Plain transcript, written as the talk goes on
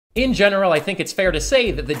In general, I think it's fair to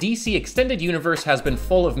say that the DC Extended Universe has been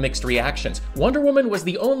full of mixed reactions. Wonder Woman was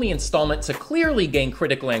the only installment to clearly gain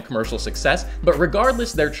critical and commercial success, but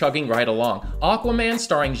regardless, they're chugging right along. Aquaman,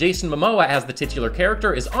 starring Jason Momoa as the titular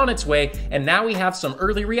character, is on its way, and now we have some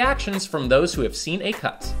early reactions from those who have seen a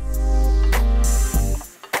cut.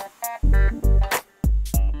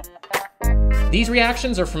 These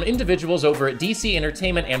reactions are from individuals over at DC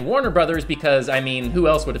Entertainment and Warner Brothers because, I mean, who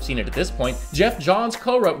else would have seen it at this point? Jeff Johns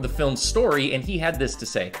co-wrote the film's story, and he had this to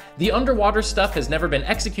say. The underwater stuff has never been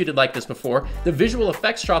executed like this before. The visual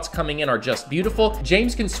effects shots coming in are just beautiful.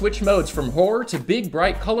 James can switch modes from horror to big,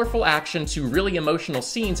 bright, colorful action to really emotional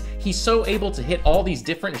scenes. He's so able to hit all these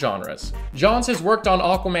different genres. Johns has worked on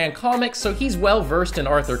Aquaman comics, so he's well versed in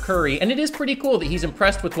Arthur Curry, and it is pretty cool that he's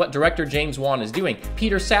impressed with what director James Wan is doing.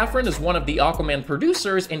 Peter Safran is one of the Aquaman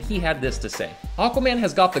producers, and he had this to say. Aquaman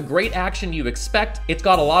has got the great action you expect, it's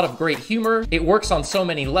got a lot of great humor, it works on so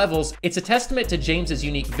many levels, it's a testament to James's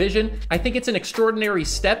unique vision. I think it's an extraordinary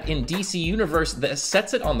step in DC Universe that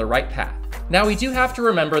sets it on the right path. Now, we do have to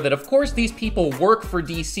remember that of course these people work for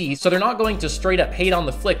DC, so they're not going to straight up hate on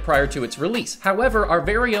the flick prior to its release. However, our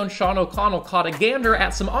very own Sean O'Connell caught a gander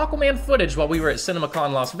at some Aquaman footage while we were at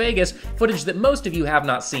CinemaCon Las Vegas, footage that most of you have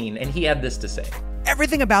not seen, and he had this to say.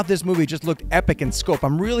 Everything about this movie just looked epic in scope.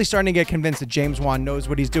 I'm really starting to get convinced that James Wan knows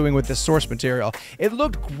what he's doing with this source material. It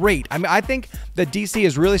looked great. I mean, I think that DC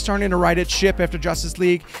is really starting to right its ship after Justice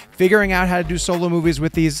League, figuring out how to do solo movies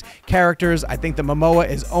with these characters. I think that Momoa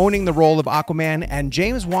is owning the role of Aquaman, and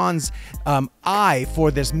James Wan's eye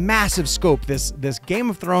for this massive scope, this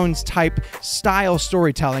Game of Thrones type style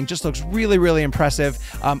storytelling just looks really, really impressive.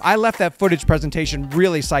 I left that footage presentation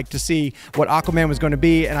really psyched to see what Aquaman was going to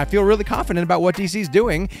be, and I feel really confident about what DC's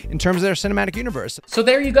doing in terms of their cinematic universe. So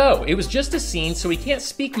there you go. It was just a scene, so he can't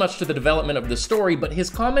speak much to the development of the story, but his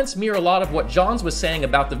comments mirror a lot of what Johns was saying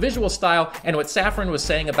about the visual style and what Safran was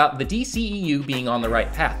saying about the DCEU being on the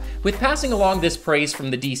right path. With passing along this praise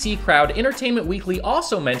from the DC crowd, Entertainment Weekly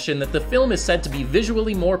also mentioned that the film is said to be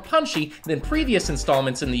visually more punchy than previous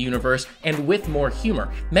installments in the universe and with more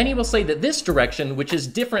humor. Many will say that this direction, which is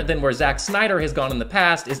different than where Zack Snyder has gone in the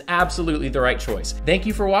past, is absolutely the right choice. Thank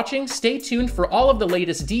you for watching. Stay tuned for all of the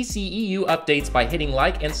latest DCEU updates by hitting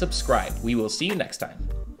like and subscribe. We will see you next time.